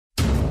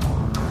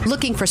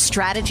Looking for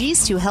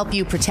strategies to help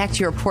you protect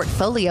your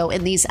portfolio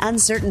in these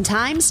uncertain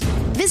times?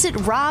 Visit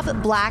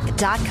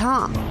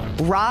robblack.com.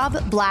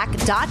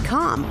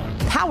 robblack.com,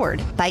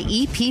 powered by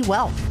EP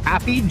Wealth.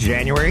 Happy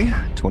January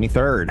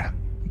 23rd.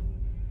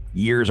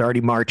 Year's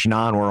already marching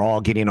on. We're all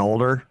getting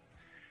older.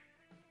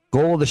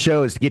 Goal of the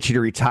show is to get you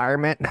to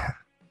retirement.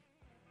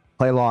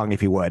 Play along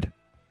if you would.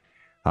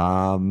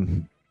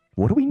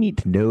 What do we need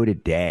to know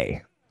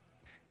today?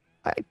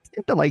 I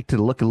tend to like to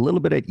look a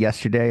little bit at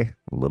yesterday,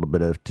 a little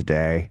bit of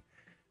today.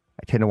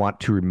 I tend to want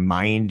to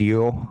remind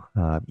you,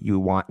 you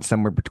want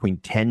somewhere between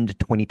 10 to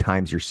 20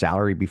 times your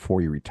salary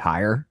before you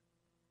retire.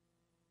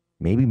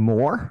 Maybe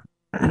more,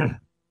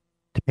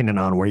 depending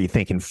on where you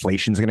think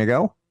inflation's going to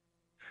go.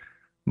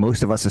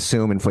 Most of us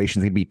assume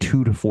inflation's going to be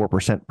 2 to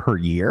 4% per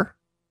year,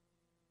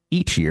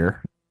 each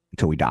year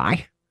until we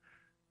die.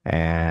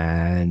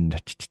 And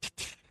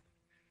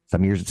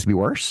some years it's to be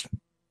worse.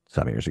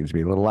 Some years it's to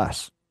be a little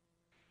less.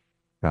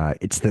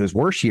 It's those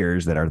worse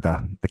years that are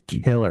the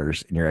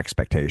killers in your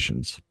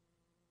expectations.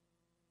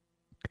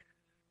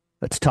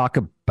 Let's talk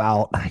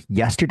about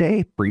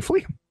yesterday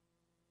briefly,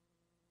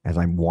 as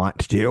I want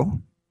to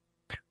do.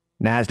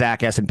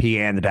 NASDAQ, S&P,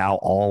 and the Dow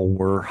all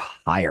were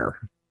higher.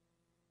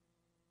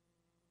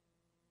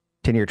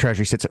 10-year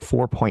Treasury sits at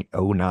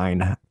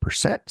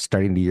 4.09%,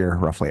 starting the year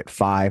roughly at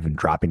 5 and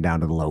dropping down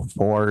to the low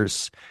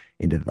 4s,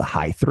 into the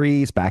high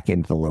 3s, back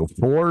into the low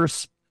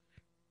 4s.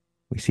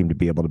 We seem to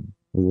be able to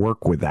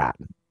work with that.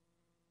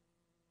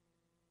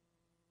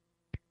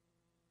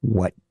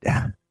 Let's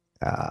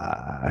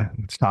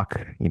talk,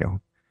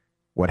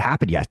 what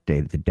happened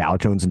yesterday. The Dow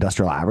Jones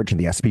Industrial Average and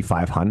the S&P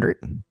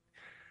 500,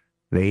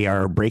 they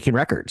are breaking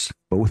records.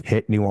 Both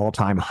hit new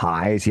all-time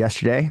highs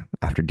yesterday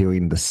after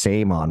doing the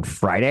same on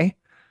Friday.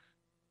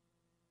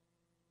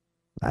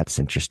 That's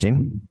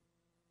interesting.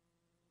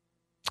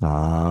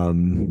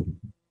 In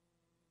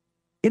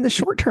the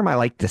short term, I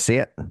like to see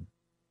it.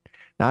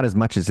 Not as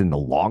much as in the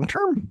long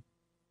term.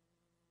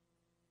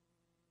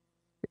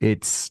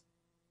 It's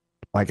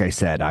like I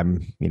said,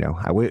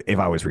 if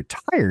I was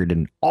retired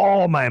and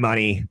all my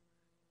money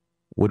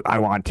I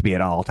want to be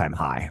at an all-time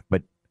high,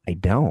 but I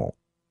don't.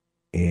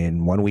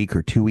 In 1 week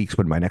or 2 weeks,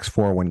 when my next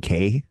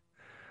 401k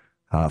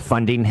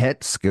funding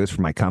hits, goes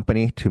from my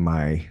company to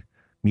my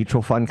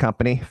mutual fund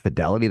company,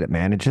 Fidelity, that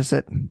manages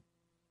it,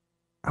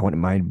 I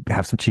wouldn't mind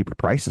have some cheaper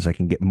prices. I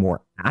can get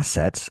more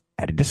assets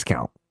at a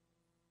discount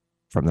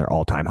from their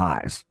all-time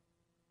highs.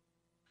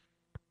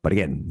 But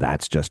again,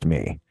 that's just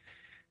me.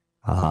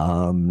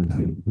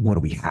 What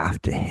do we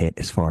have to hit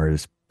as far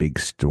as big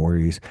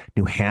stories?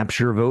 New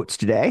Hampshire votes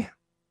today.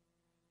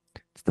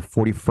 It's the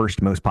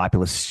 41st most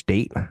populous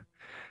state.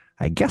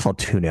 I guess I'll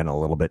tune in a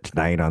little bit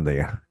tonight on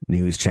the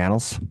news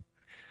channels,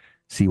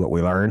 see what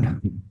we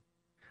learn.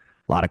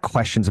 A lot of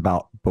questions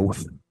about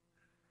both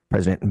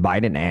President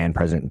Biden and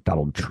President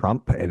Donald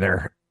Trump and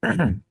their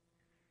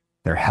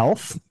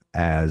health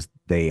as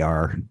they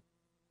are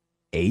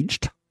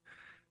aged.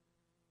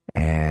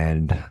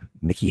 And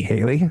Nikki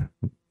Haley,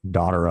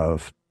 daughter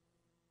of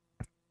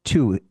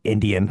 2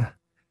 Indian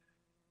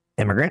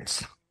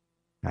immigrants.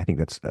 I think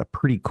that's a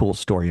pretty cool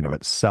story in of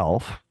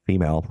itself.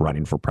 Female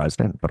running for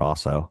president, but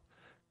also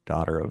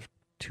daughter of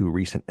 2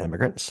 recent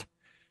immigrants.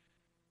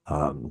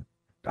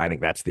 I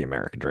think that's the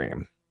American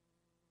dream.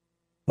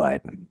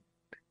 But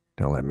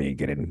don't let me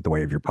get in the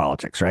way of your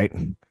politics, right?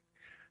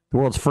 The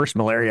world's first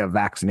malaria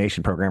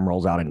vaccination program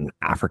rolls out in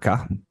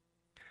Africa.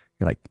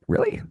 You're like,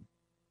 really?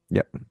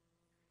 Yep.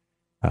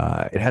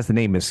 It has the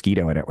name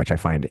mosquito in it, which I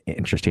find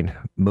interesting.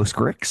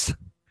 Mosquirix.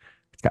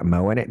 It's got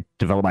Mo in it.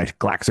 Developed by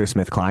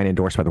GlaxoSmithKline,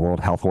 endorsed by the World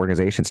Health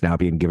Organization. It's now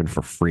being given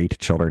for free to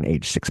children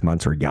aged 6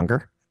 months or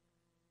younger.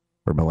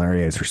 Where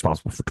malaria is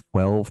responsible for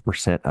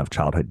 12% of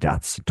childhood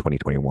deaths in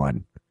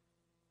 2021.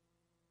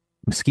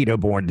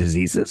 Mosquito-borne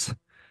diseases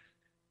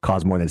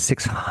cause more than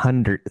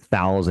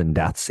 600,000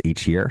 deaths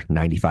each year.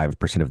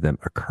 95% of them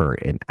occur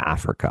in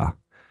Africa.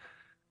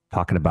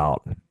 Talking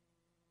about,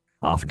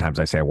 oftentimes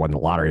I say I won the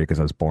lottery because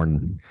I was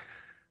born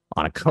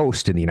on a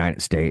coast in the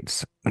United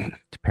States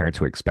to parents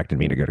who expected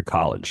me to go to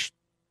college.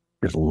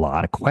 There's a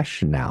lot of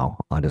question now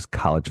on does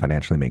college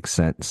financially make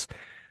sense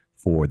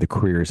for the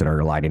careers that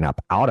are lighting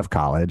up out of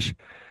college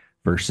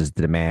versus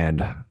the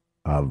demand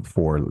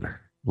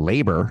for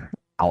labor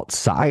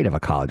outside of a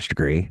college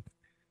degree.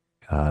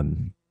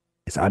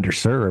 Is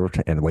underserved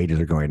and the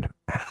wages are going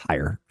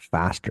higher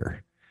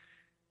faster.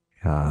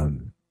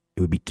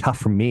 It would be tough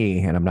for me,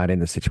 and I'm not in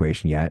this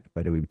situation yet,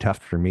 but it would be tough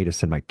for me to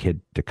send my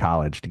kid to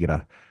college to get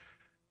a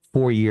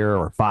 4-year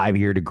or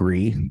 5-year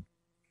degree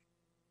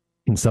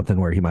in something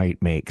where he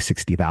might make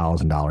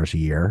 $60,000 a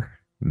year,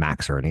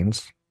 max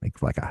earnings,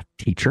 like a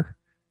teacher,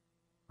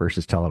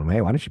 versus telling him,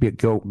 hey, why don't you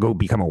go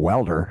become a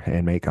welder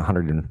and make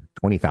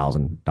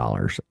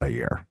 $120,000 a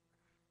year?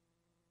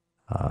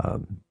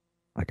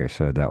 Like I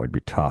said, that would be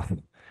tough.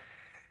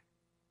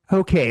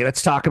 Okay,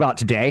 let's talk about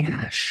today,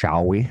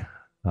 shall we?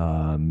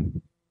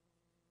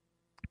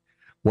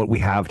 What we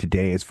have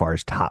today as far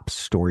as top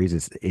stories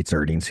is it's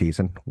earnings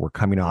season. We're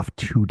coming off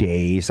 2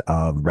 days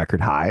of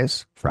record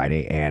highs,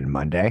 Friday and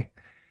Monday.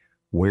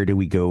 Where do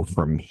we go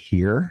from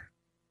here?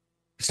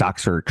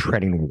 Stocks are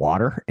treading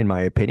water, in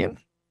my opinion,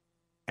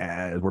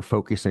 as we're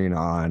focusing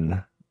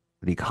on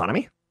the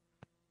economy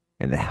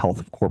and the health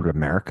of corporate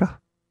America.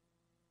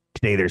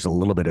 Today, there's a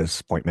little bit of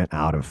disappointment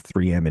out of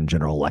 3M and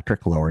General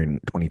Electric, lowering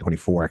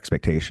 2024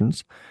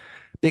 expectations.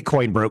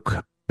 Bitcoin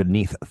broke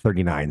beneath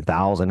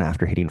 39,000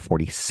 after hitting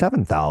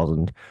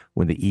 47,000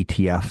 when the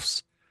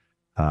ETFs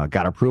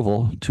got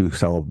approval to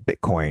sell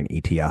Bitcoin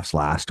ETFs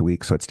last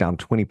week. So it's down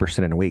 20%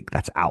 in a week.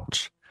 That's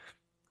ouch.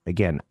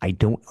 Again, I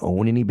don't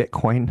own any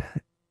Bitcoin.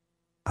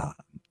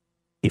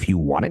 If you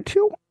wanted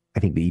to, I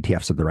think the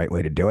ETFs are the right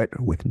way to do it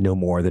with no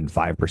more than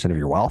 5% of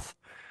your wealth.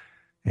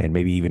 And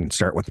maybe even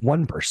start with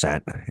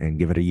 1% and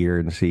give it a year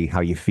and see how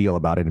you feel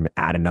about it and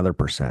add another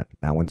percent.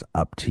 That one's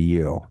up to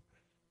you.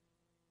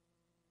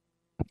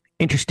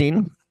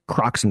 Interesting.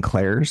 Crocs and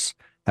Claire's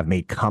have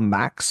made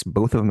comebacks.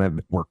 Both of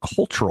them were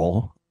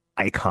cultural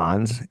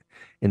icons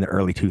in the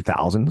early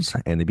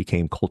 2000s, and they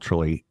became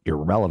culturally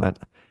irrelevant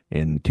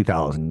in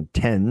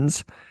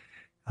 2010s.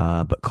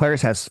 But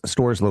Claire's has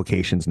stores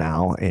locations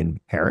now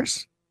in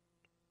Paris,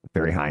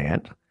 very high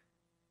end,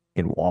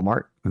 in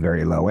Walmart,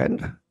 very low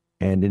end,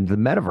 and in the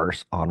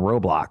metaverse on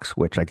Roblox,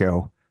 which I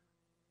go,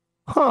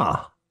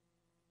 huh.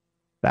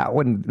 That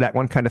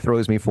one kind of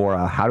throws me for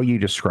how do you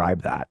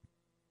describe that?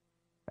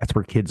 That's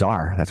where kids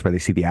are. That's where they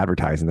see the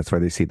advertising. That's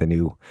where they see the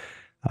new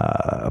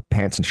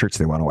pants and shirts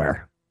they want to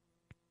wear.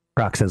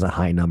 Crocs has a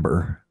high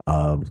number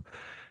of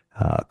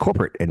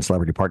corporate and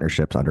celebrity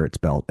partnerships under its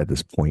belt at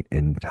this point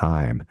in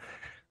time.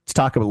 Let's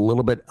talk a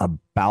little bit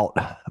about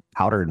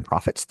Powder and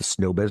Profits, the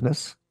snow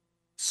business.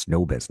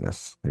 Snow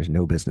business. There's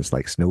no business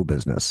like snow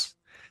business.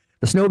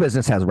 The snow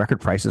business has record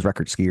prices,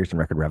 record skiers, and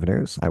record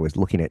revenues. I was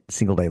looking at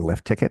single-day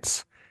lift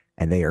tickets,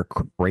 and they are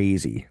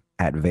crazy.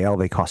 At Vail,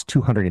 they cost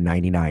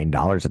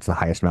 $299. It's the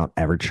highest amount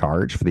ever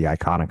charged for the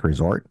iconic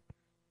resort.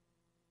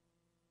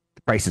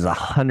 The price is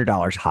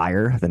 $100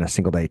 higher than a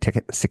single-day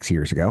ticket 6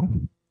 years ago.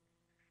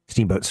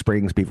 Steamboat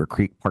Springs, Beaver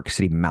Creek, Park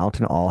City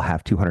Mountain all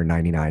have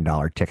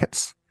 $299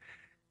 tickets.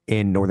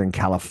 In Northern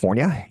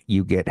California,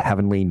 you get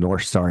Heavenly,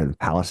 North Star, and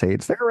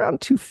Palisades. They're around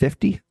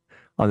 $250.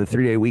 On the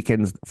 3-day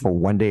weekends for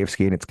 1 day of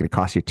skiing, it's going to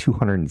cost you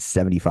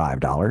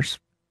 $275.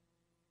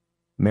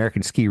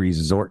 American Ski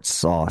Resorts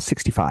saw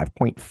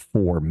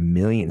 65.4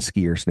 million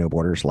skier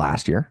snowboarders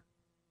last year,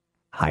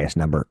 highest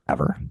number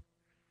ever.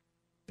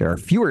 There are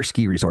fewer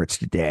ski resorts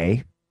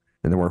today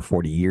than there were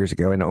 40 years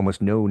ago, and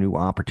almost no new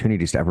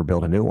opportunities to ever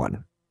build a new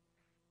one.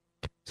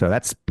 So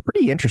that's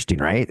pretty interesting,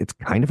 right? It's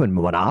kind of a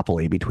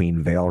monopoly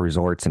between Vail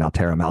Resorts and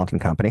Altera Mountain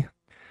Company.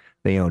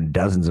 They own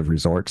dozens of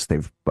resorts.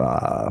 They've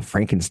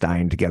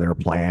Frankenstein together a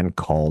plan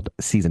called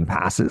Season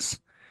Passes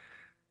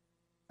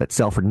that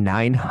sell for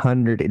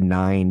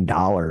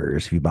 $909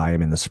 if you buy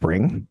them in the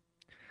spring.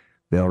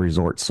 Vail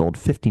Resorts sold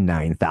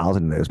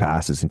 59,000 of those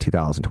passes in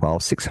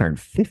 2012,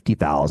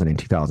 650,000 in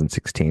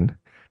 2016.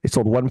 They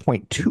sold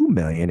 1.2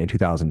 million in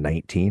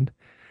 2019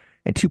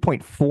 and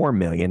 2.4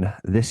 million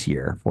this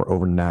year for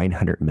over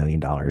 $900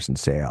 million in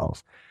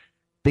sales.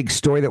 Big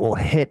story that will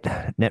hit.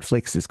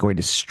 Netflix is going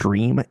to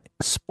stream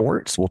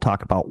sports. We'll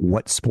talk about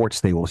what sports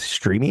they will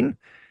streaming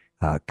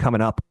coming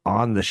up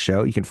on the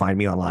show. You can find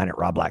me online at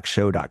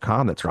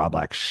robblackshow.com. That's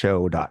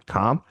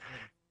robblackshow.com.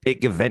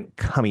 Big event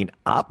coming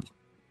up.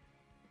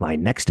 My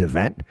next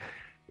event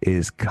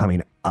is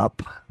coming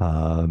up.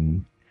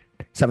 7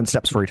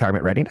 Steps for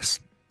Retirement Readiness.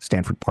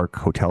 Stanford Park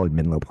Hotel in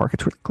Menlo Park.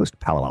 It's really close to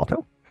Palo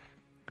Alto.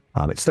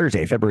 It's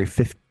Thursday, February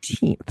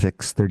 15th,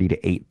 6:30 to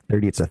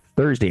 8:30. It's a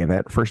Thursday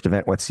event. First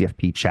event with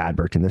CFP Chad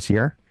Burton this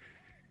year.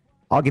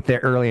 I'll get there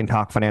early and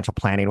talk financial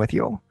planning with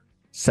you.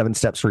 7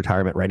 Steps for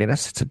Retirement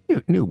Readiness. It's a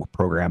new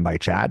program by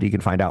Chad. You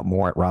can find out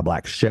more at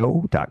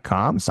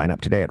robblackshow.com. Sign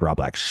up today at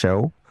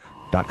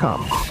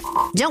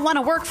robblackshow.com. Don't want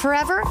to work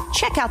forever?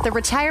 Check out the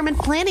Retirement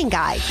Planning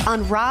Guide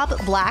on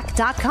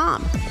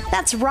robblack.com.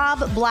 That's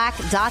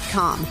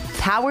robblack.com.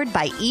 Powered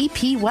by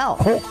EP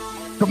Wealth.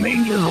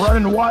 Comedian's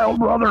running wild,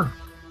 brother.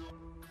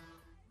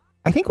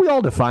 I think we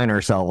all define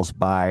ourselves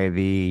by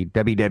the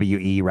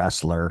WWE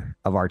wrestler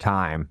of our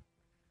time.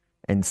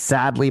 And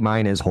sadly,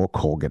 mine is Hulk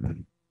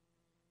Hogan.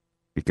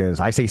 Because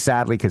I say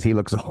sadly because he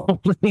looks old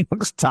and he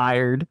looks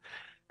tired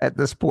at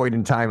this point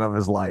in time of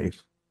his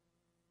life.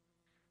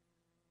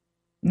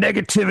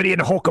 Negativity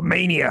and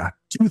Hulkamania.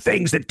 Two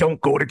things that don't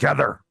go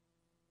together.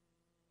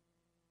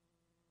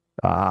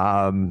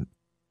 I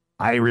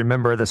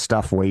remember the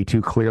stuff way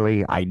too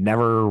clearly. I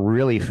never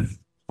really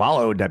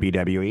followed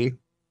WWE.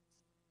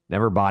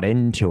 Never bought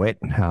into it.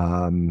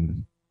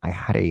 I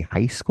had a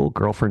high school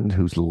girlfriend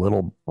whose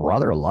little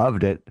brother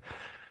loved it.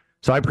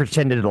 So I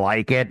pretended to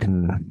like it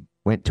and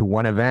went to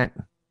one event.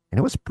 And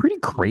it was pretty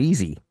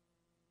crazy.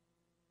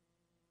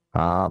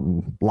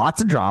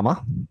 Lots of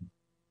drama.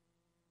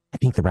 I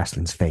think the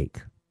wrestling's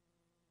fake.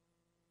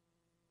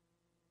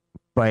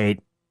 But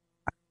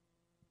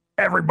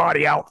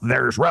everybody out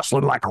there is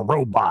wrestling like a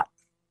robot.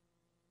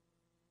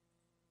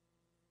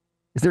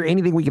 Is there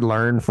anything we can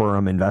learn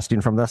from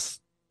investing from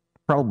this?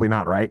 Probably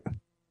not, right?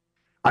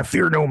 I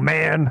fear no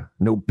man,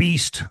 no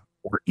beast,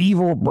 or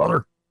evil,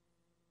 brother.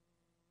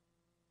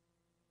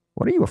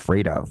 What are you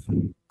afraid of?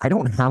 I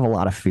don't have a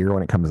lot of fear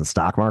when it comes to the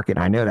stock market.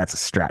 I know that's a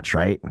stretch,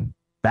 right?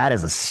 That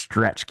is a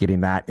stretch getting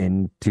that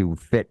into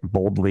fit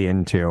boldly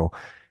into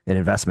an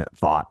investment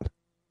thought.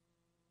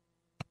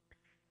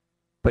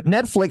 But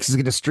Netflix is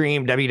going to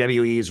stream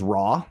WWE's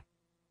Raw.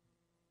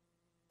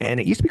 And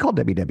it used to be called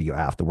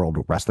WWF, the World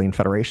Wrestling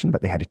Federation,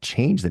 but they had to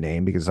change the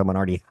name because someone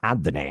already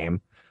had the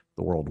name,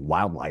 the World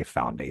Wildlife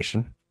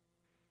Foundation.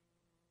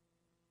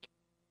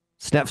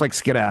 So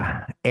Netflix going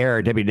to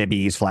air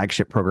WWE's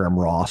flagship program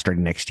Raw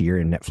starting next year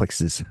in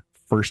Netflix's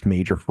first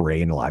major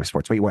foray into live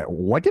sports. Wait,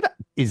 what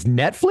is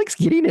Netflix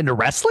getting into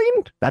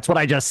wrestling? That's what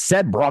I just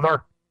said,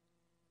 brother.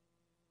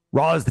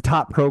 Raw is the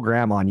top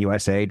program on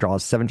USA,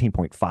 draws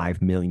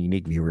 17.5 million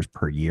unique viewers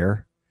per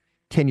year.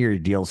 10-year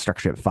deal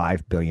structured at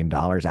 $5 billion.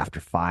 After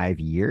 5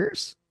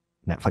 years,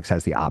 Netflix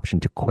has the option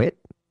to quit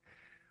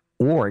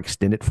or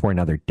extend it for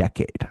another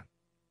decade.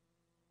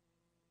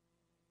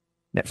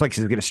 Netflix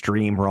is going to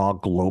stream Raw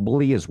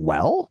globally as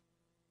well,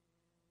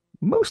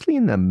 mostly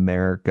in the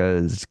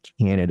Americas,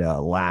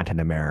 Canada, Latin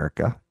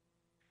America.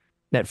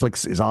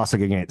 Netflix is also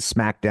going to get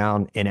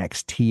SmackDown,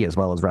 NXT, as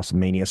well as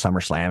WrestleMania,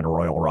 SummerSlam, and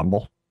Royal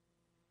Rumble.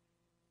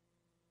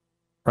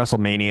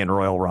 WrestleMania and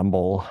Royal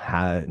Rumble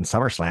and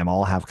SummerSlam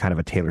all have kind of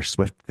a Taylor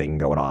Swift thing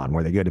going on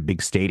where they go to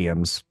big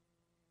stadiums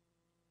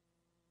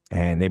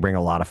and they bring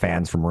a lot of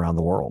fans from around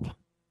the world.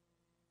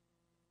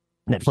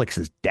 Netflix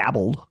has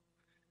dabbled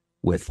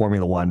with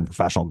Formula One,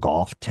 professional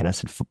golf,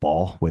 tennis, and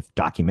football with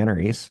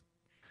documentaries.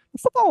 The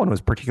football one was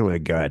particularly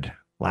good.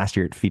 Last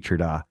year it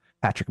featured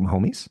Patrick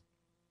Mahomes,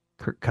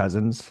 Kirk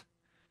Cousins,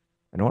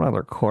 and one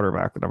other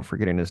quarterback that I'm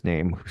forgetting his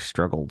name who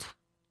struggled.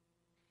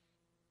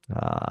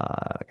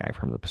 The guy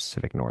from the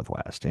Pacific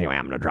Northwest. Anyway,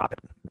 I'm going to drop it.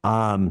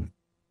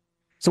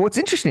 So what's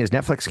interesting is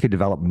Netflix could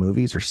develop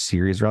movies or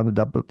series around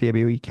the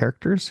WWE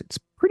characters. It's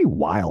pretty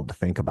wild to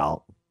think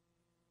about.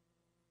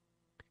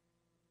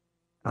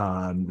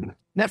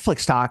 Netflix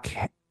stock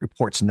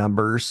reports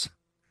numbers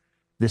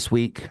this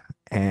week,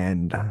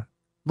 and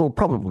there'll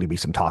probably be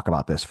some talk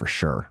about this for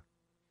sure.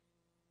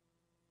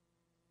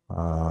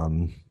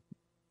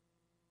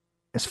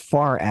 As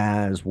far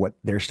as what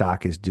their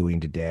stock is doing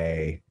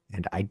today,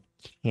 and I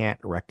can't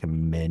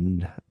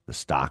recommend the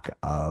stock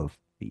of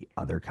the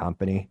other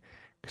company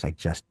because I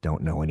just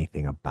don't know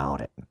anything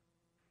about it.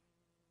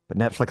 But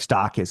Netflix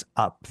stock is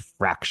up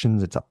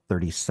fractions. It's up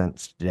 30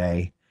 cents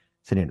today,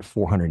 sitting at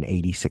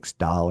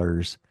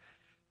 $486.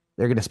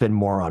 They're going to spend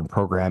more on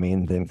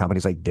programming than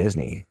companies like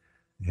Disney.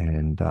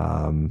 And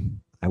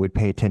I would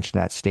pay attention to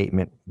that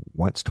statement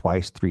once,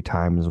 twice, 3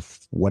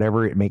 times,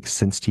 whatever it makes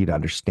sense to you to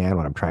understand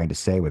what I'm trying to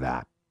say with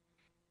that.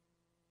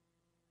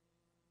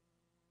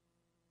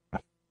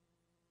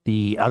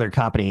 The other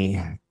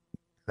company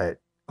that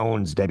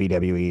owns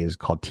WWE is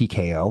called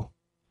TKO.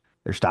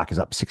 Their stock is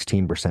up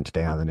 16%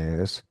 today on the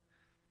news.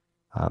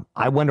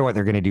 I wonder what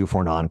they're going to do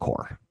for an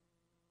encore.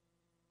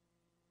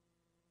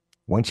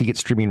 Once you get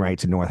streaming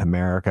rights in North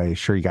America,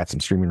 sure, you got some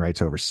streaming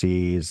rights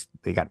overseas.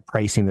 They got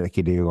pricing that they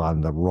could do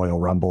on the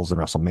Royal Rumbles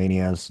and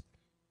WrestleManias.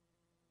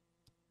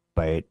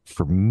 But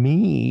for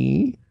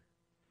me,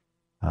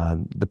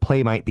 the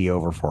play might be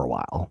over for a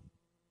while.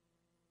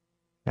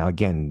 Now,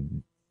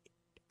 again,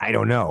 I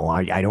don't know.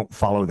 I don't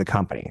follow the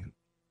company.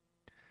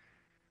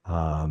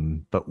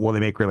 But will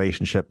they make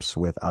relationships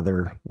with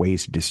other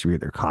ways to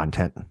distribute their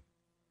content?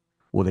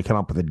 Will they come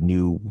up with a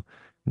new,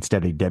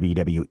 instead of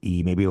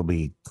WWE, maybe it'll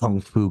be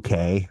Kung Fu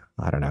K?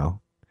 I don't know.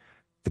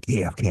 The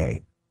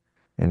KFK.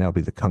 And that'll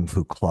be the Kung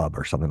Fu Club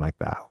or something like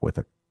that with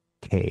a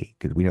K,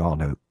 because we all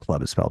know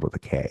club is spelled with a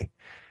K.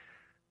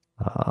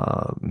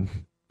 But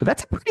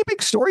that's a pretty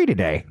big story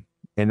today.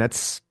 And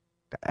that's,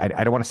 I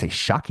don't want to say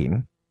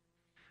shocking,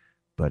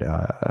 but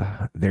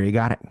there you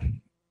got it.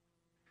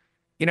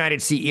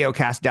 United CEO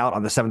cast doubt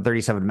on the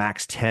 737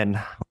 MAX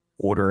 10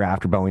 order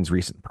after Boeing's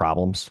recent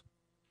problems.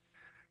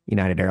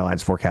 United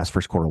Airlines forecast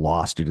first quarter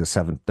loss due to the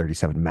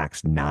 737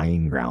 MAX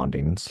 9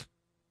 groundings.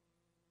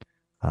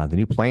 The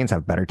new planes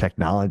have better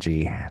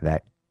technology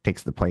that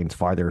takes the planes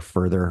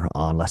further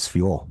on less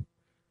fuel.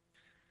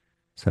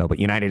 But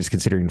United is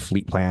considering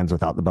fleet plans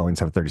without the Boeing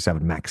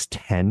 737 MAX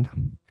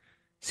 10.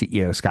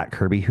 CEO Scott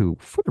Kirby, who,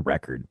 for the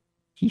record,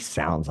 he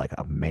sounds like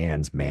a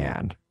man's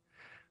man.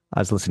 I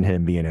was listening to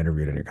him being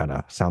interviewed, and it kind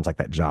of sounds like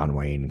that John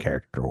Wayne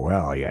character.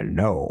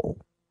 Well,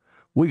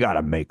 we got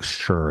to make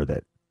sure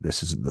that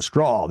this isn't the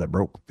straw that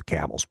broke the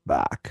camel's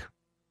back.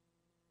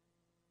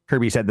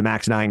 Kirby said the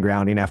MAX 9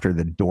 grounding after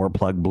the door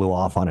plug blew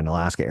off on an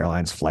Alaska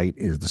Airlines flight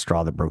is the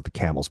straw that broke the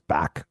camel's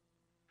back.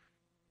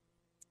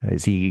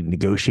 Is he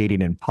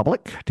negotiating in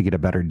public to get a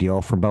better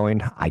deal from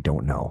Boeing? I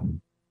don't know.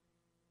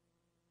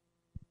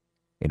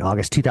 In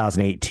August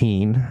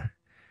 2018,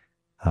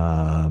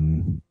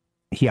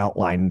 he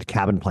outlined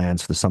cabin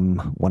plans for some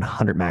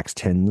 100 MAX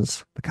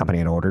 10s the company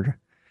had ordered,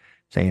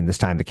 saying this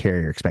time the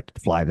carrier expected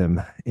to fly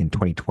them in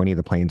 2020.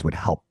 The planes would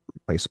help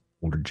replace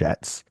older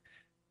jets.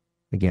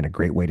 Again, a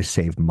great way to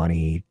save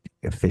money,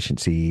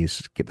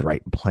 efficiencies, get the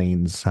right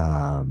planes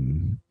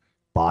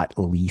bought,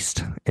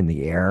 leased in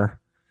the air,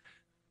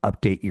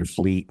 update your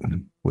fleet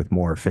with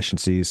more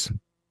efficiencies.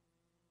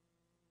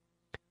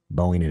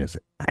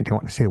 I don't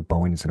want to say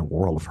Boeing is in a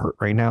world of hurt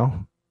right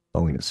now.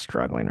 Boeing is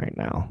struggling right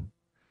now.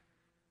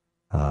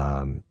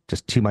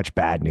 Just too much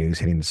bad news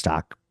hitting the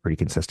stock pretty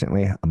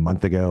consistently. A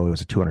month ago, it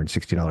was a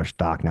 $260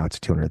 stock. Now it's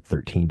a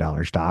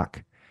 $213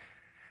 stock.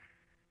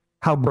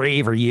 How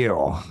brave are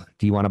you?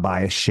 Do you want to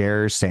buy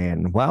shares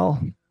saying,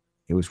 well,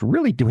 it was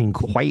really doing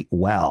quite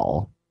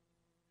well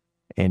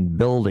and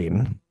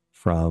building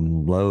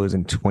from lows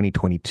in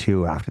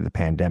 2022 after the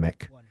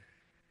pandemic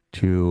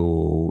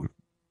to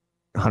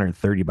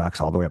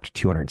 $130 all the way up to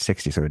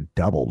 260. So it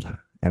doubled and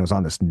it was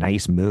on this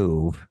nice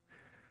move.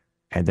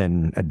 And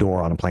then a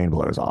door on a plane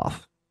blows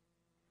off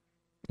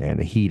and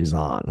the heat is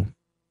on.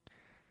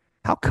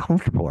 How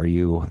comfortable are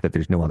you that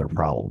there's no other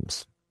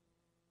problems?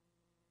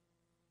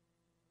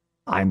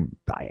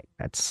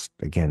 That's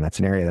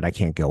an area that I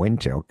can't go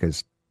into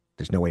because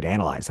there's no way to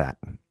analyze that.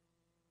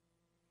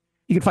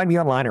 You can find me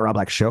online at Rob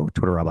Black Show,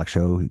 Twitter Rob Black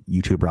Show,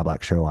 YouTube Rob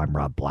Black Show. I'm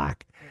Rob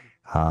Black.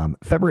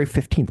 February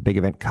 15th, big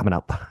event coming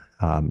up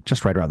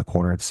just right around the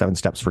corner. It's 7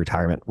 Steps for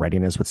Retirement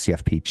Readiness with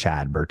CFP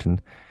Chad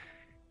Burton.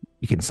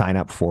 You can sign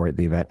up for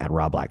the event at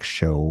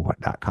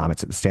robblackshow.com.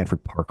 It's at the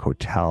Stanford Park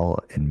Hotel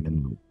in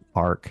Menlo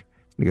Park.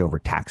 We go over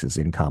taxes,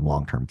 income,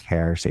 long-term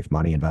care, safe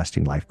money,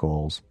 investing, life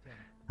goals,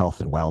 health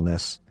and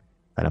wellness.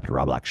 Sign up at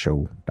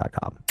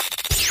robblackshow.com.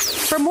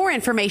 For more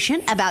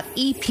information about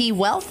EP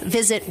Wealth,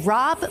 visit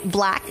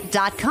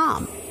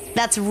robblack.com.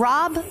 That's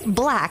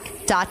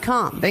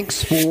robblack.com.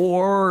 Thanks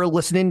for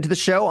listening to the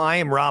show. I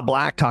am Rob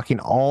Black, talking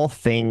all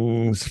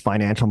things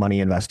financial, money,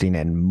 investing,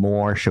 and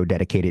more. Show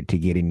dedicated to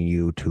getting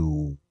you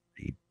to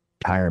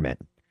retirement.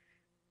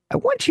 I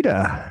want you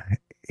to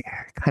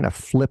kind of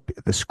flip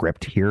the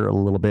script here a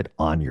little bit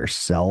on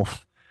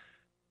yourself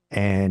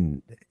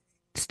and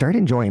start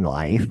enjoying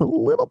life a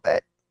little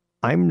bit.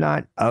 I'm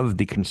not of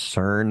the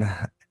concern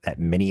that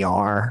many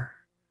are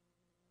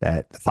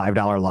that the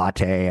 $5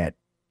 latte at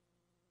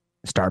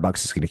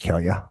Starbucks is going to kill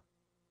you.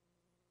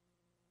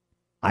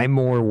 I'm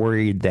more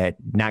worried that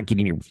not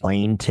getting your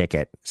plane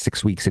ticket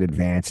 6 weeks in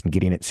advance and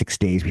getting it 6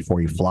 days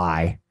before you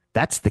fly,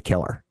 that's the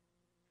killer.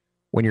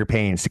 When you're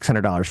paying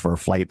 $600 for a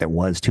flight that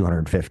was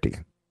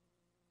 $250.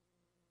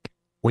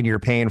 When you're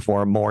paying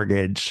for a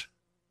mortgage,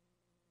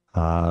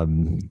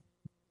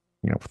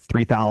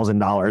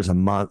 $3,000 a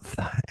month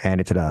and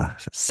it's at a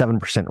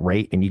 7%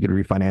 rate and you could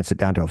refinance it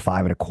down to a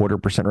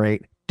 5.25%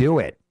 rate, do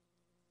it.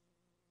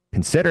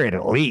 Consider it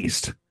at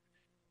least.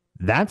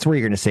 That's where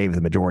you're going to save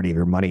the majority of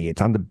your money.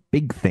 It's on the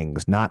big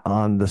things, not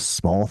on the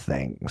small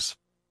things.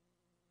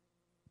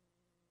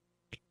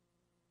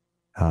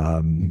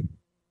 I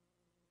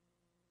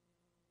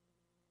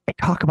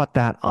talk about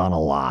that on a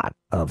lot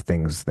of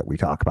things that we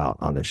talk about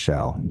on this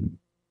show.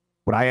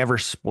 Would I ever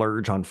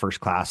splurge on first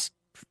class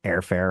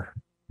airfare?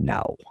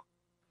 No.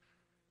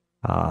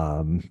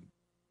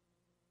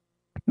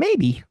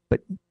 Maybe,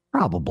 but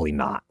probably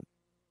not.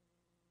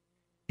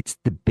 It's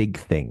the big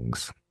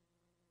things.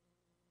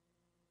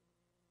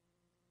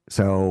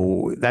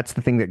 So that's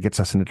the thing that gets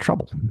us into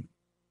trouble.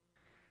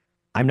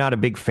 I'm not a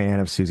big fan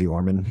of Susie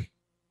Orman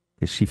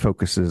because she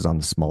focuses on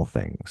the small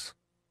things.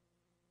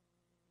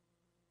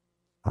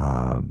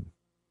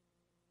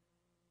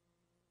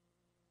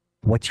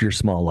 What's your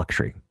small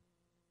luxury?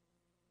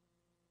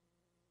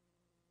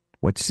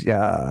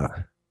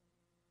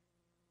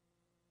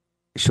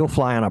 She'll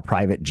fly on a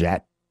private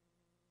jet,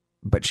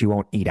 but she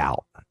won't eat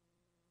out.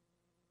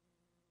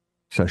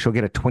 So she'll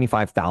get a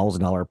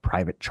 $25,000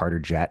 private charter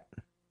jet,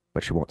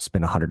 but she won't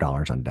spend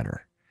 $100 on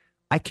dinner.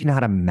 I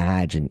cannot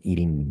imagine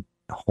eating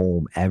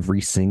home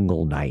every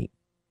single night.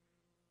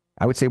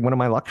 I would say one of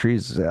my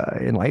luxuries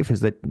in life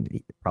is that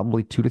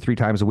probably 2 to 3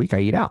 times a week I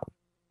eat out.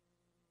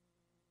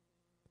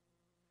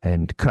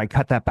 And could I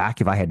cut that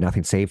back if I had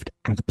nothing saved?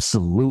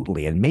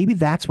 Absolutely. And maybe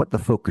that's what the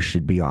focus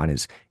should be on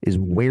is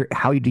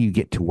how do you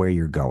get to where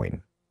you're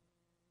going?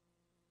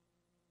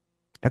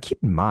 Now keep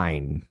in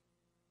mind,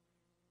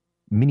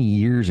 many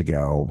years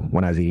ago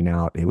when I was eating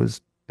out, it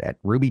was at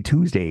Ruby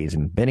Tuesdays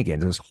and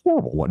Bennigan's. It was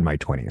horrible in my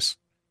 20s.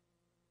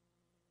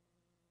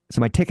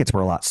 So my tickets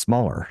were a lot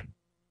smaller.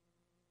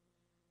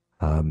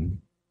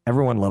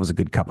 Everyone loves a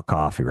good cup of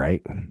coffee,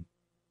 right?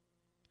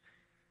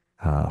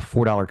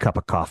 $4 cup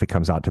of coffee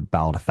comes out to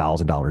about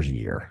 $1,000 a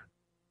year.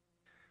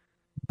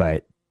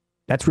 But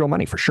that's real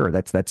money for sure.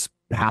 That's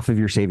half of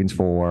your savings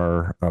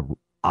for a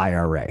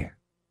IRA.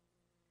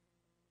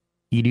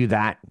 You do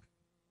that,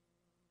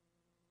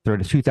 throw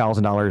the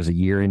 $2,000 a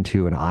year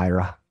into an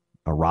IRA,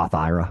 a Roth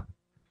IRA,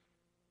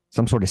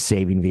 some sort of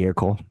saving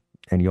vehicle,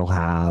 and you'll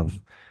have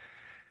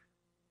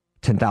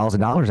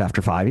 $10,000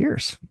 after 5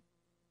 years.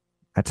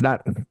 That's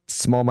not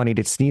small money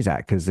to sneeze at,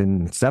 because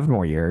in 7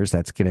 more years,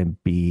 that's going to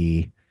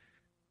be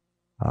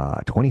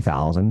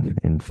 20,000.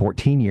 In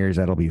 14 years,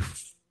 that'll be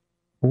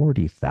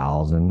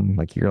 40,000.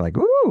 Like you're like,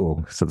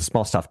 ooh. So the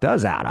small stuff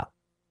does add up.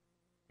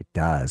 It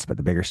does, but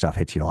the bigger stuff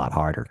hits you a lot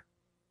harder.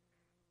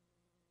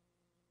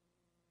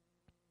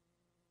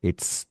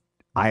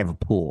 I have a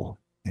pool,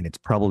 and it's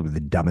probably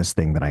the dumbest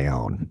thing that I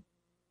own.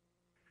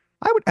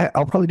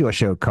 I'll probably do a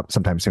show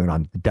sometime soon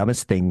on the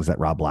dumbest things that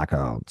Rob Black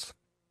owns.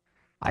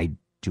 I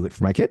do it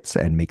for my kids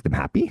and make them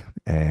happy.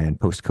 And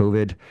post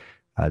COVID,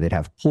 they'd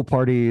have pool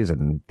parties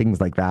and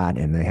things like that,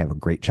 and they have a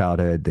great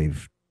childhood.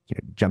 They've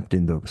jumped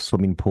in the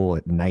swimming pool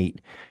at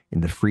night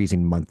in the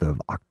freezing month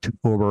of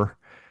October,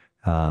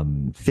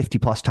 50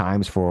 plus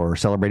times for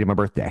celebrating my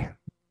birthday.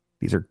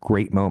 These are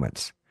great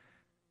moments.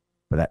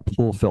 But that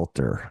pool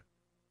filter,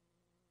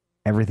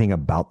 everything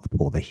about the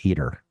pool, the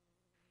heater,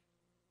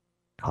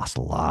 costs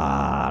a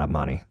lot of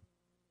money.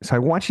 So I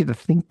want you to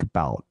think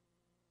about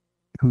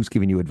who's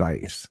giving you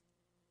advice.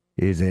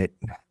 Is it,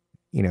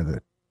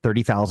 the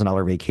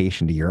 $30,000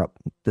 vacation to Europe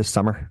this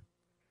summer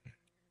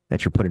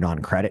that you're putting on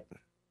credit?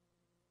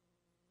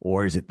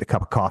 Or is it the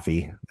cup of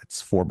coffee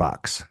that's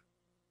 $4?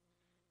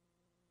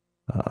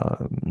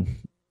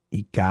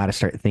 You got to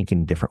start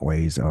thinking different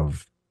ways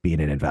of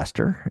being an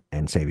investor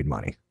and saving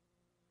money.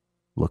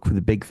 Look for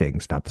the big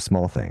things, not the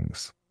small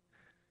things.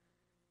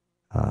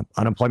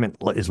 Unemployment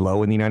is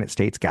low in the United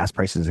States. Gas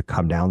prices have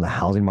come down. The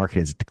housing market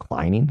is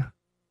declining,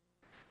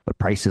 but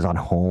prices on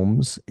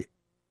homes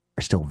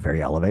are still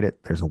very elevated.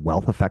 There's a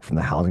wealth effect from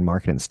the housing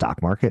market and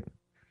stock market.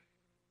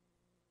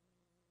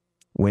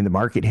 When the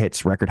market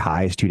hits record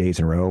highs 2 days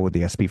in a row with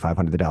the S&P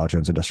 500, the Dow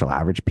Jones Industrial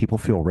Average, people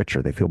feel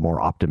richer. They feel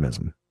more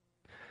optimism.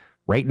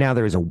 Right now,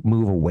 there is a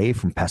move away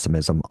from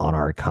pessimism on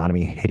our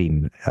economy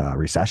hitting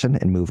recession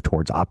and move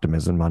towards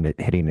optimism on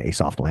it hitting a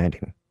soft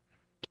landing.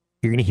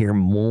 You're going to hear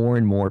more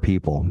and more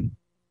people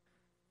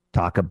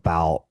talk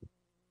about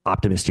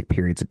optimistic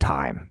periods of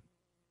time.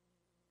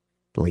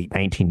 The late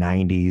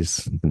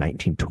 1990s, the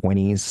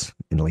 1920s,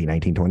 in the late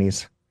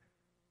 1920s.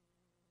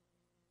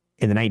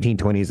 In the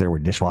 1920s, there were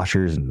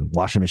dishwashers and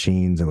washing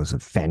machines. It was a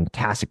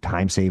fantastic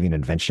time-saving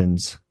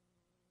inventions.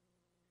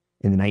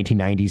 In the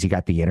 1990s, you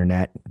got the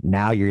internet.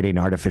 Now you're getting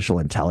artificial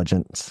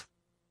intelligence.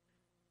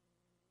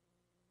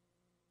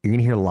 You're going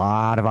to hear a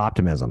lot of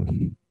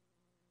optimism.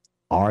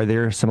 Are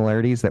there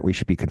similarities that we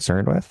should be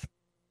concerned with?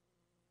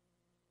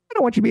 I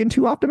don't want you being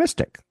too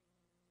optimistic.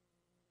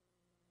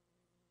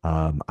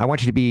 I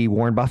want you to be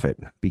Warren Buffett.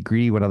 Be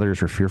greedy when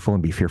others are fearful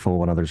and be fearful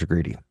when others are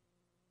greedy.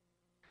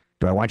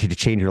 Do I want you to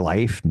change your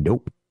life?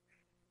 Nope.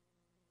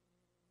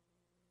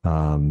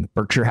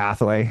 Berkshire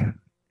Hathaway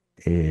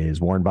is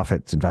Warren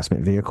Buffett's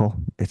investment vehicle.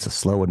 It's a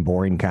slow and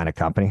boring kind of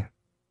company.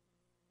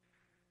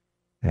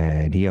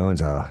 And he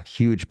owns a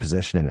huge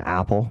position in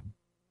Apple.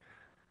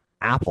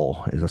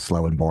 Apple is a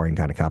slow and boring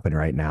kind of company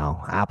right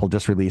now. Apple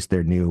just released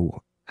their new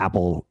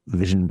Apple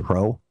Vision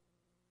Pro,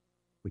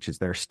 which is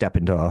their step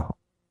into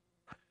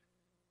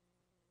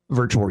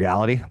virtual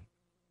reality.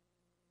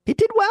 It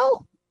did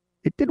well.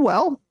 It did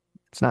well.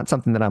 It's not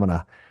something that I'm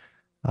going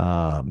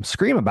to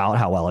scream about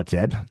how well it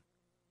did,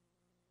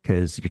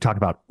 because you're talking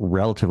about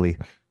relatively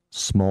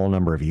small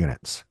number of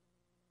units.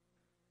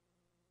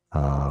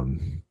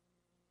 And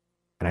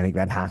I think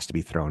that has to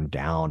be thrown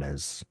down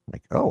as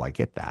like, oh, I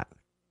get that.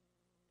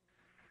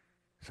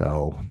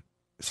 So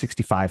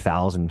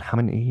 65,000, how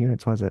many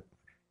units was it?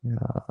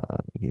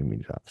 Give me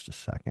just a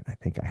second. I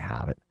think I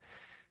have it.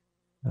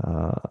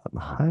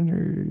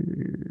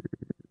 100,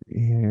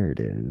 here it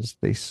is.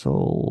 They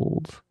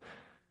sold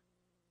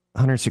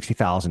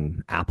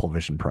 160,000 Apple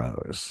Vision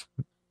Pros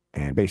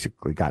and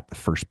basically got the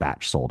first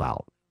batch sold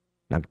out.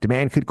 Now,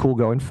 demand could cool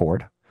going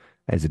forward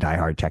as the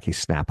diehard techies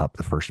snap up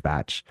the first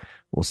batch.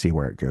 We'll see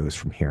where it goes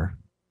from here.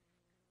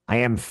 I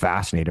am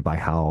fascinated by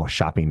how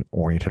shopping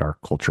oriented our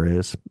culture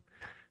is.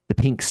 The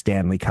pink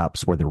Stanley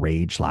Cups were the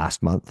rage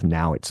last month.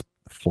 Now it's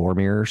floor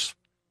mirrors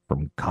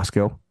from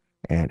Costco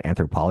and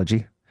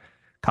Anthropologie.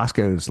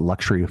 Costco's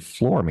luxury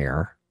floor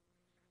mirror.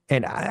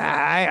 And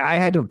I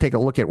had to take a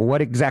look at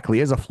what exactly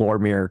is a floor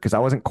mirror because I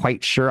wasn't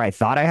quite sure. I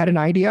thought I had an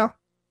idea,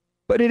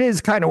 but it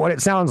is kind of what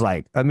it sounds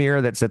like, a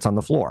mirror that sits on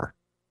the floor.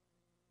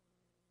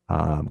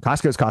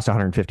 Costco's cost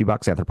 $150.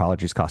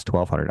 Anthropologie's cost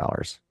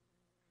 $1,200.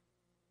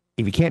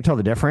 If you can't tell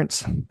the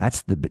difference,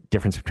 that's the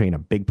difference between a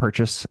big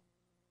purchase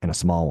and a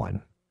small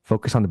one.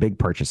 Focus on the big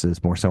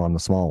purchases more so on the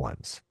small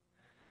ones.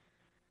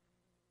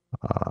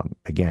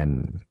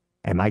 Again,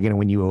 am I going to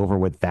win you over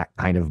with that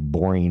kind of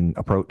boring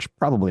approach?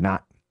 Probably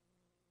not.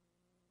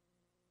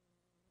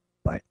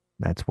 But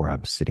that's where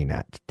I'm sitting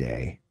at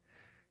today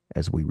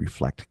as we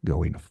reflect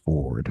going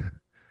forward.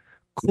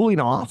 Cooling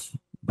off,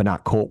 but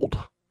not cold.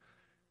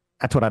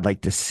 That's what I'd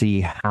like to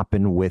see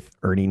happen with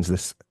earnings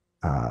this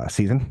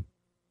season.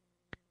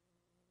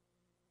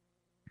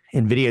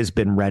 NVIDIA has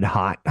been red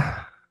hot.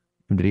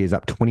 NVIDIA is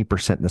up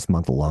 20% this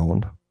month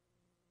alone.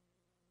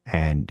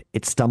 And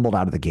it stumbled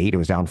out of the gate. It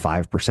was down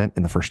 5%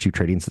 in the first two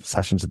trading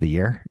sessions of the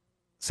year.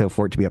 So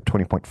for it to be up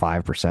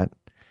 20.5%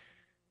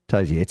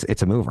 tells you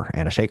it's a mover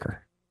and a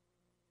shaker.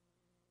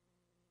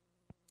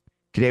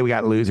 Today we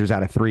got losers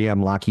out of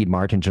 3M, Lockheed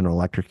Martin, General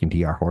Electric, and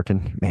D.R.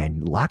 Horton.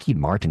 Man, Lockheed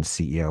Martin's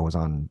CEO was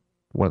on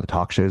one of the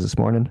talk shows this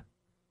morning.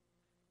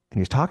 And he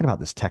was talking about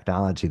this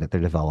technology that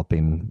they're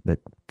developing that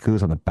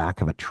goes on the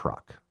back of a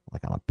truck,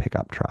 like on a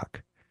pickup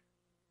truck.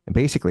 And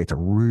basically, it's a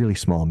really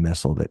small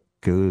missile that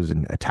goes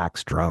and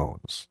attacks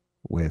drones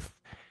with,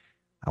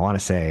 I want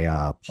to say,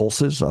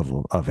 pulses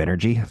of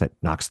energy that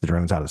knocks the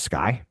drones out of the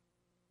sky.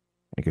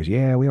 And he goes,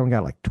 yeah, we only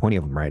got like 20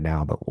 of them right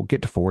now, but we'll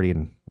get to 40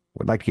 and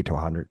we'd like to get to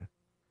 100.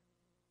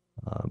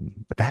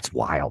 But that's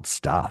wild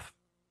stuff.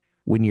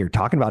 When you're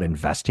talking about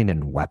investing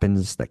in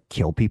weapons that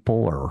kill people,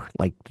 or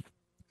like,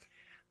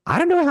 I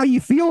don't know how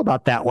you feel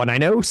about that one. I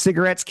know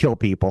cigarettes kill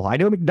people. I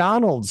know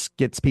McDonald's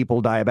gets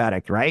people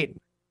diabetic, right?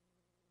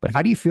 But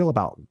how do you feel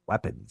about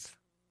weapons?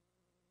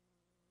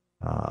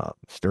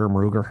 Sturm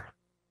Ruger.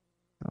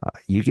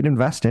 You can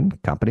invest in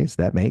companies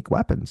that make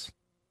weapons.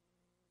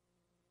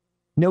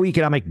 No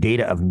economic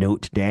data of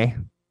note today.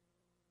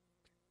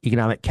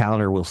 Economic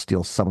calendar will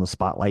steal some of the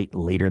spotlight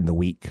later in the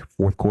week.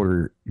 Fourth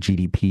quarter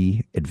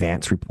GDP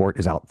advance report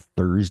is out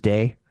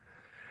Thursday.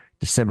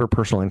 December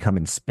personal income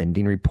and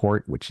spending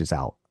report, which is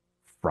out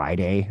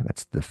Friday.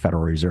 That's the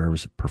Federal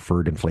Reserve's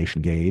preferred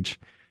inflation gauge.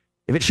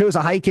 If it shows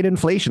a hike in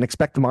inflation,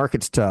 expect the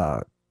markets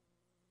to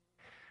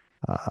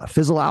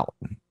fizzle out.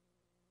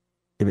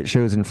 If it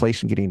shows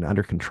inflation getting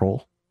under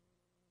control,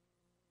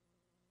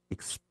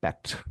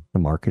 expect the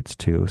markets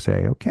to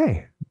say,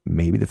 okay,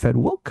 maybe the Fed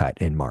will cut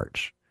in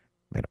March.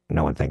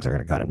 No one thinks they're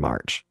going to cut in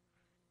March.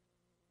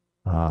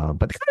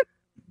 But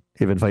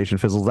if inflation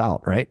fizzles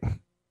out, right?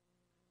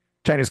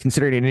 China is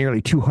considering a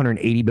nearly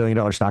 $280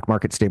 billion stock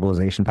market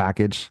stabilization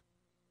package.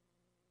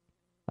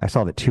 I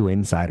saw that 2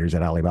 insiders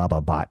at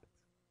Alibaba bought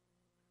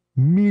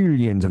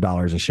millions of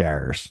dollars of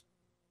shares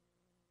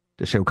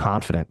to show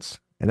confidence.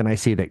 And then I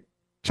see that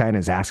China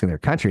is asking their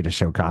country to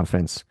show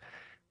confidence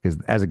because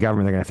as a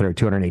government, they're going to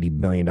throw $280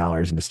 billion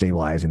into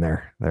stabilizing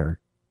their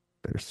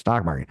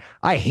stock market.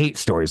 I hate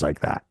stories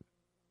like that.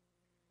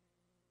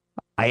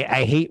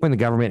 I hate when the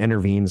government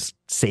intervenes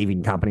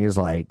saving companies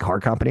like car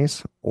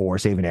companies or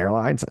saving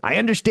airlines. I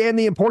understand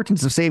the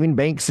importance of saving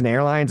banks and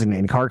airlines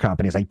and car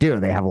companies. I do.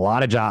 They have a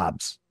lot of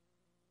jobs.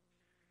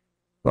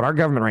 But our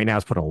government right now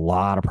is putting a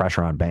lot of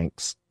pressure on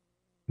banks,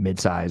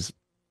 mid-size,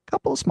 a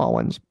couple of small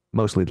ones,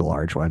 mostly the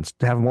large ones,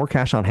 to have more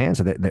cash on hand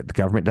so that the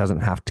government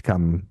doesn't have to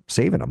come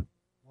saving them.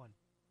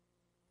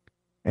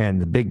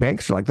 And the big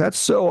banks are like, that's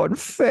so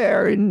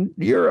unfair. In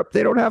Europe,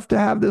 they don't have to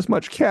have this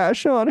much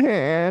cash on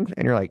hand.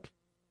 And you're like,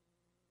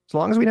 as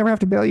long as we never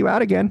have to bail you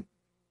out again,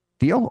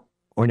 deal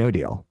or no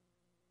deal.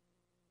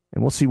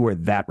 And we'll see where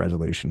that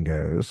resolution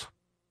goes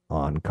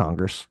on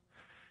Congress.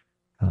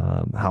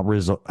 How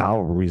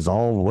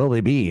resolved will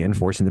they be in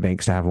forcing the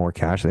banks to have more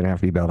cash so they don't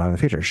have to be bailed out in the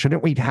future?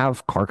 Shouldn't we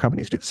have car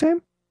companies do the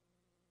same?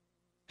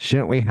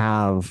 Shouldn't we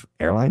have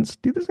airlines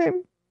do the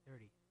same?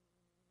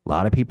 A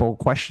lot of people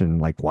question,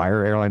 like, why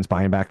are airlines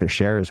buying back their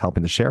shares,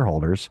 helping the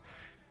shareholders,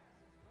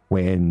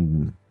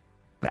 when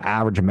the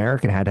average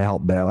American had to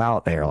help bail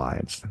out the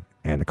airlines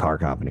and the car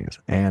companies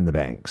and the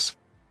banks?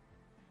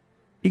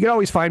 You can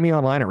always find me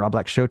online at Rob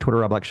Black Show, Twitter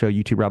Rob Black Show,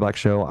 YouTube Rob Black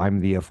Show. I'm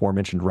the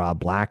aforementioned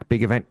Rob Black.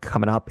 Big event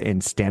coming up in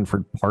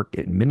Stanford Park,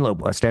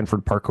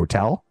 Stanford Park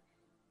Hotel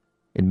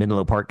in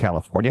Menlo Park,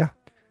 California.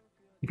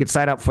 You can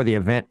sign up for the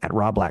event at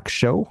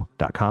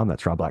robblackshow.com.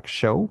 That's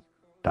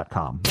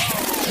robblackshow.com.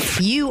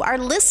 You are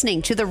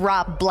listening to the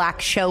Rob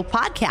Black Show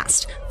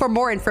podcast. For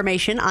more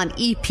information on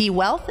EP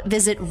Wealth,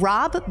 visit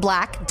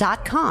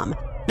robblack.com.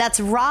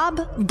 That's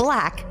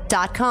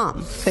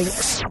robblack.com.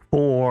 Thanks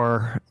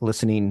for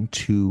listening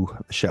to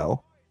the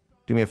show.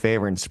 Do me a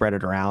favor and spread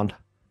it around.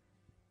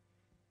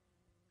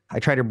 I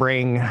try to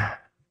bring an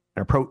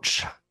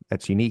approach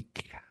that's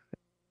unique.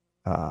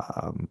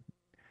 I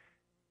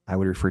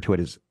would refer to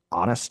it as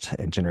honest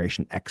and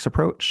Generation X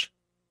approach.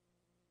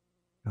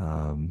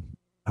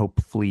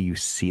 Hopefully you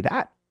see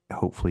that.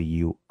 Hopefully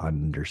you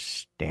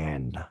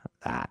understand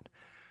that.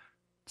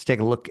 Let's take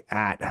a look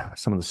at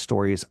some of the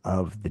stories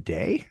of the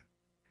day.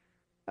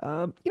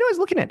 I was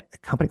looking at a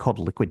company called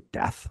Liquid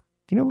Death.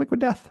 Do you know Liquid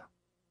Death?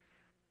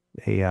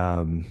 They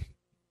got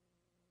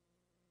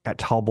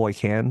tall boy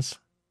cans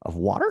of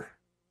water.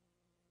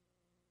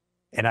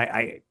 And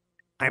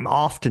I'm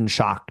often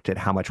shocked at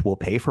how much we'll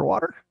pay for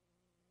water.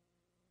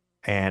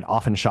 And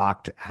often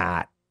shocked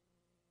at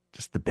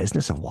just the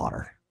business of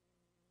water.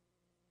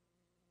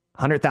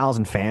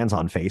 100,000 fans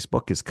on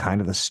Facebook is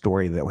kind of the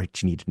story that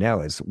what you need to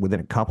know is within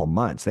a couple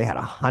months, they had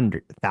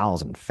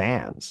 100,000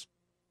 fans.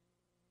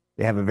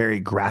 They have a very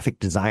graphic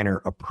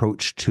designer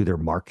approach to their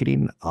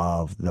marketing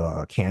of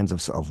the cans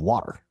of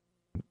water.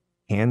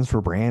 Cans for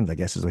brands, I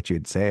guess is what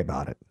you'd say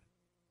about it.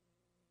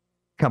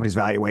 Company's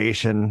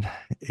valuation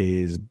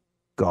is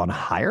gone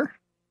higher.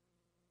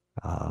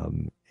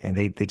 And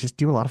they just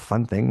do a lot of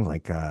fun things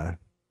like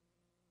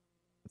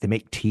they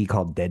make tea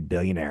called Dead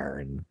Billionaire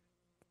and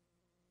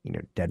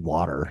dead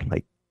water.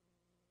 Like,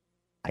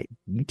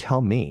 you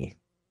tell me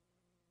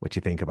what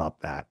you think about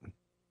that.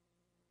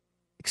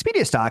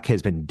 Expedia stock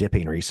has been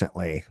dipping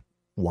recently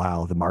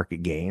while the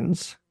market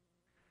gains.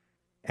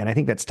 And I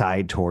think that's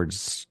tied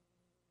towards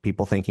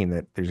people thinking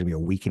that there's going to be a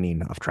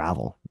weakening of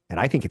travel. And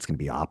I think it's going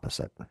to be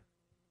opposite.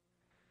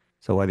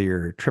 So whether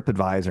you're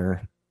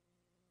TripAdvisor,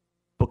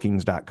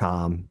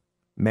 Bookings.com,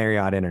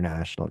 Marriott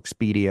International,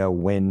 Expedia,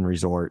 Wynn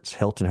Resorts,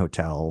 Hilton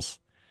Hotels,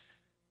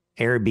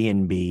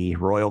 Airbnb,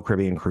 Royal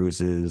Caribbean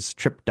Cruises,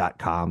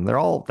 Trip.com,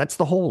 that's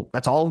all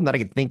of them that I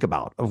can think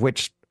about, of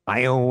which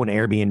I own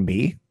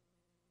Airbnb.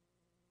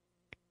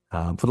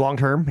 For the long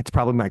term, it's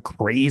probably my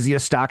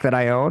craziest stock that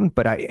I own.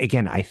 But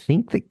I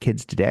think that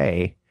kids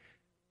today,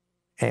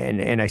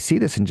 and I see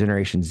this in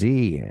Generation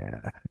Z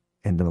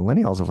and the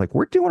millennials, of like,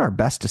 we're doing our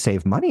best to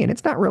save money and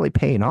it's not really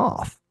paying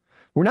off.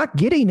 We're not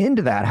getting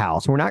into that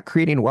house. We're not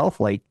creating wealth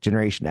like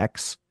Generation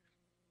X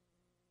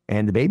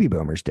and the baby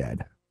boomers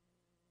did.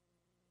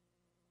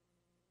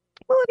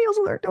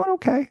 Millennials are doing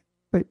okay,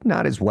 but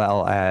not as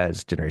well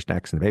as Generation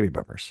X and the baby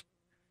boomers.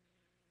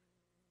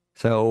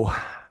 So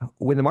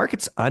when the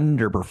markets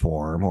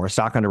underperform or a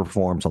stock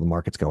underperforms while the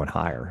market's going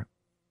higher,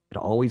 it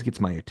always gets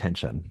my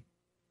attention.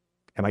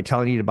 Am I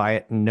telling you to buy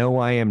it? No,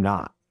 I am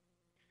not.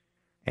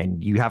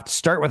 And you have to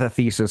start with a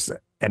thesis,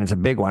 and it's a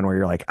big one where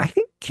you're like, I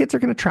think kids are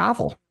going to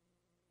travel.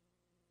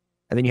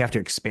 And then you have to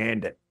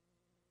expand it.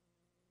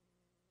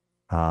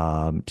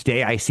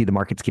 Today, I see the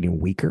market's getting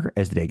weaker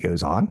as the day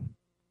goes on.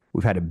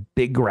 We've had a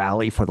big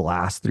rally for the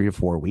last 3 to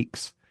 4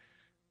 weeks.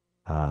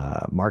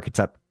 Market's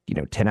up,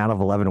 10 out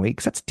of 11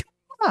 weeks. That's too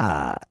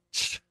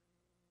much.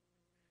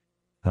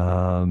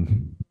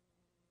 In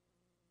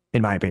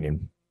my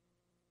opinion.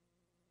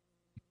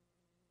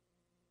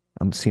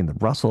 I'm seeing the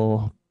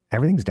Russell.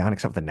 Everything's down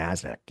except for the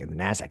NASDAQ. And the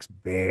NASDAQ's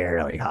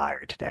barely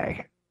higher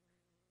today.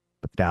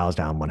 But the Dow's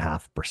down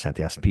 0.5%.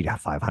 The S&P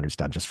 500's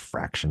down just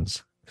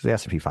fractions. Because the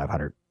S&P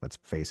 500, let's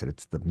face it,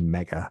 it's the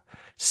mega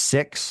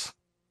 6.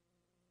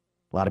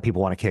 A lot of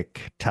people want to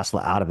kick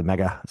Tesla out of the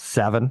mega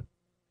 7.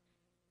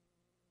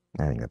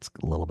 I think that's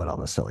a little bit on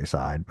the silly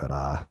side,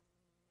 but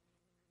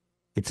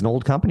it's an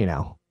old company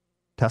now.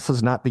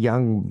 Tesla's not the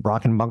young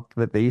rock and bunk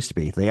that they used to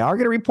be. They are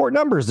going to report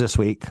numbers this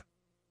week.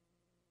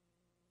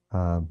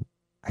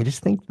 I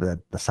just think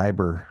that the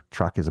Cyber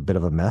truck is a bit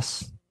of a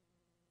mess.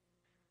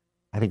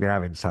 I think they're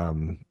having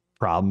some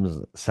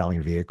problems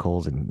selling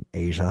vehicles in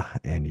Asia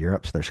and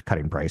Europe, so they're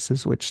cutting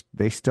prices, which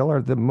they still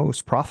are the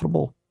most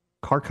profitable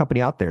car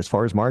company out there as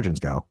far as margins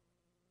go.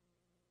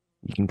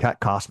 You can cut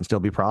costs and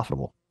still be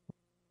profitable.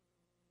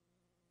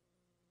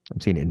 I'm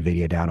seeing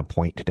NVIDIA down a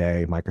point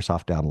today,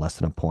 Microsoft down less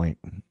than a point.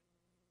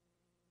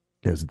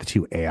 Those are the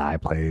 2 AI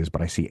plays,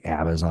 but I see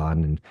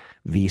Amazon and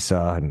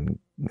Visa and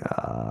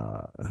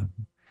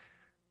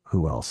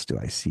who else do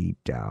I see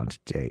down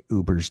today?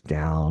 Uber's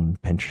down,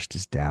 Pinterest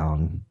is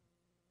down.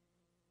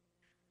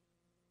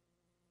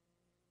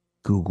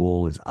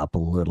 Google is up a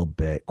little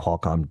bit,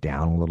 Qualcomm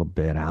down a little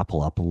bit,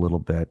 Apple up a little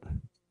bit.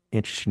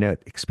 Interesting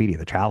note, Expedia,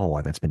 the travel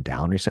one that's been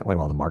down recently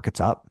while the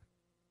market's up,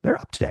 they're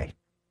up today.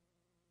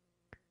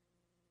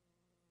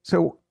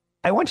 So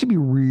I want you to be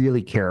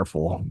really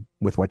careful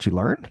with what you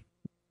learn,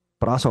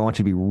 but also I want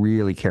you to be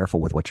really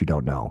careful with what you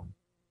don't know.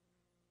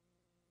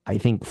 I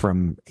think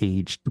from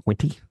age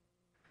 20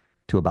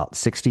 to about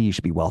 60, you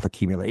should be wealth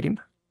accumulating.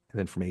 And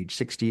then from age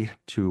 60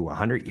 to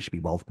 100, you should be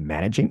wealth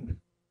managing.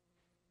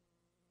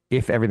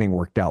 If everything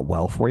worked out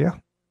well for you.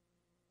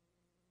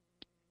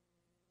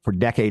 For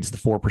decades, the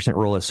 4%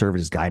 rule has served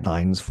as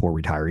guidelines for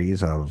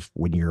retirees of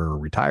when you're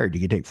retired,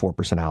 you can take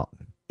 4% out.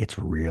 It's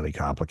really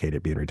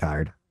complicated being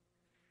retired.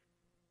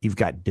 You've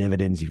got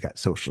dividends, you've got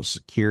Social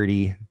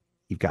Security,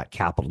 you've got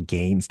capital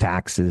gains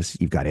taxes,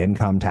 you've got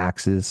income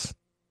taxes.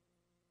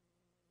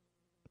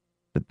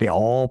 But they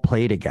all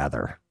play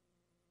together.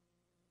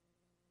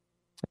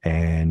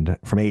 And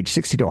from age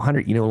 60 to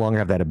 100, you no longer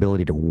have that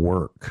ability to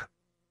work.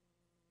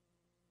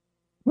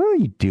 Well,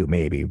 you do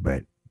maybe,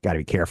 but got to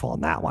be careful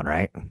on that one,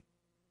 right?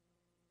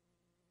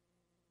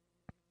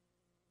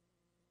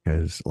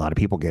 Because a lot of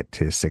people get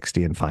to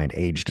 60 and find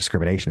age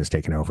discrimination is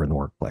taking over in the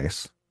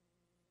workplace.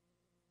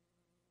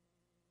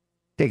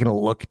 Taking a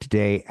look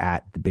today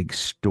at the big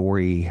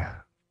story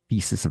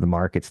thesis of the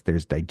markets,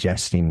 there's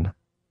digesting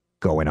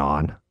going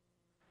on.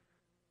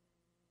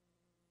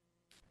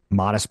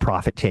 Modest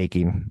profit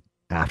taking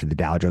after the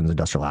Dow Jones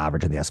Industrial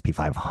Average and the S&P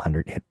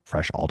 500 hit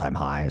fresh all-time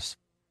highs.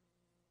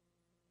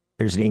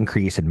 There's an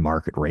increase in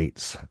market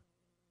rates.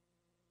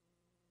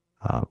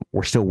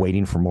 We're still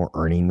waiting for more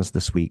earnings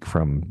this week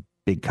from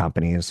big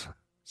companies.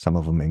 Some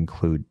of them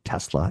include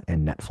Tesla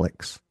and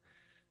Netflix.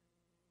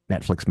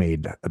 Netflix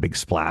made a big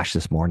splash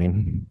this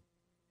morning.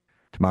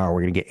 Tomorrow,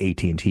 we're going to get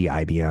AT&T,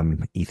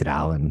 IBM, Ethan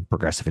Allen,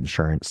 Progressive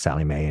Insurance,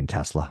 Sallie Mae, and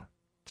Tesla.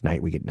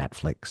 Tonight, we get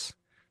Netflix.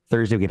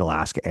 Thursday, we get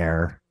Alaska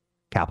Air,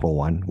 Capital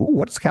One. Ooh,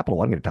 what's Capital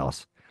One going to tell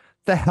us?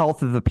 The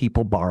health of the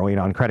people borrowing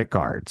on credit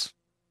cards.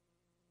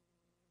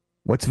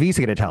 What's Visa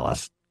going to tell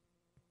us?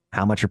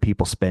 How much are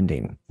people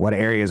spending? What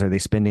areas are they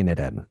spending it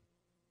in?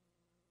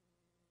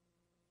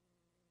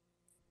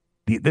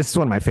 This is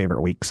one of my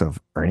favorite weeks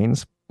of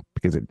earnings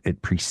because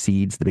it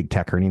precedes the big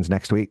tech earnings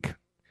next week,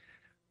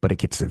 but it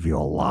gets to view a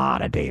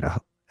lot of data.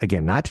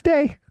 Again, not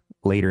today,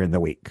 later in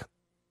the week.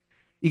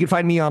 You can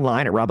find me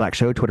online at Rob Black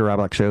Show, Twitter Rob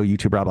Black Show,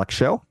 YouTube Rob Black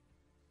Show.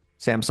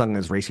 Samsung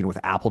is racing with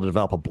Apple to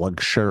develop a blood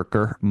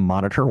sugar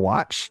monitor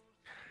watch.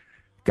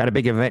 Got a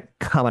big event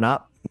coming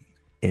up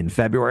in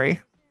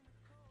February.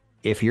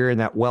 If you're in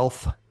that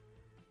wealth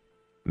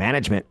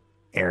management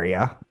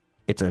area,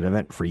 it's an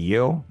event for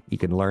you. You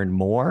can learn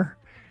more.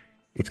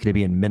 It's going to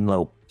be in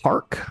Menlo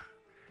Park.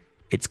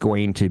 It's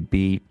going to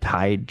be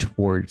tied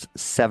towards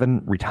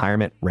 7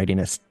 retirement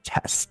readiness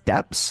test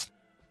steps.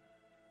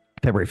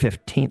 February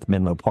 15th,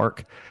 Menlo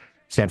Park,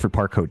 Stanford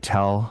Park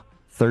Hotel.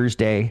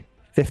 Thursday,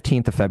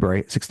 15th of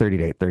February, 6:30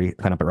 to 8:30.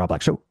 Sign up at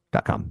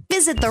robblackshow.com.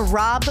 Visit The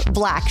Rob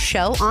Black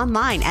Show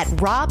online at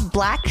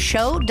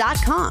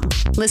robblackshow.com.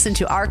 Listen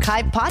to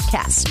archived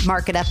podcasts,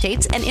 market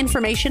updates, and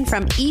information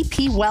from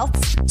EP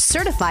Wealth's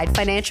certified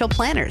financial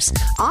planners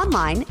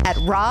online at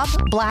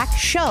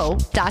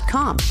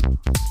robblackshow.com.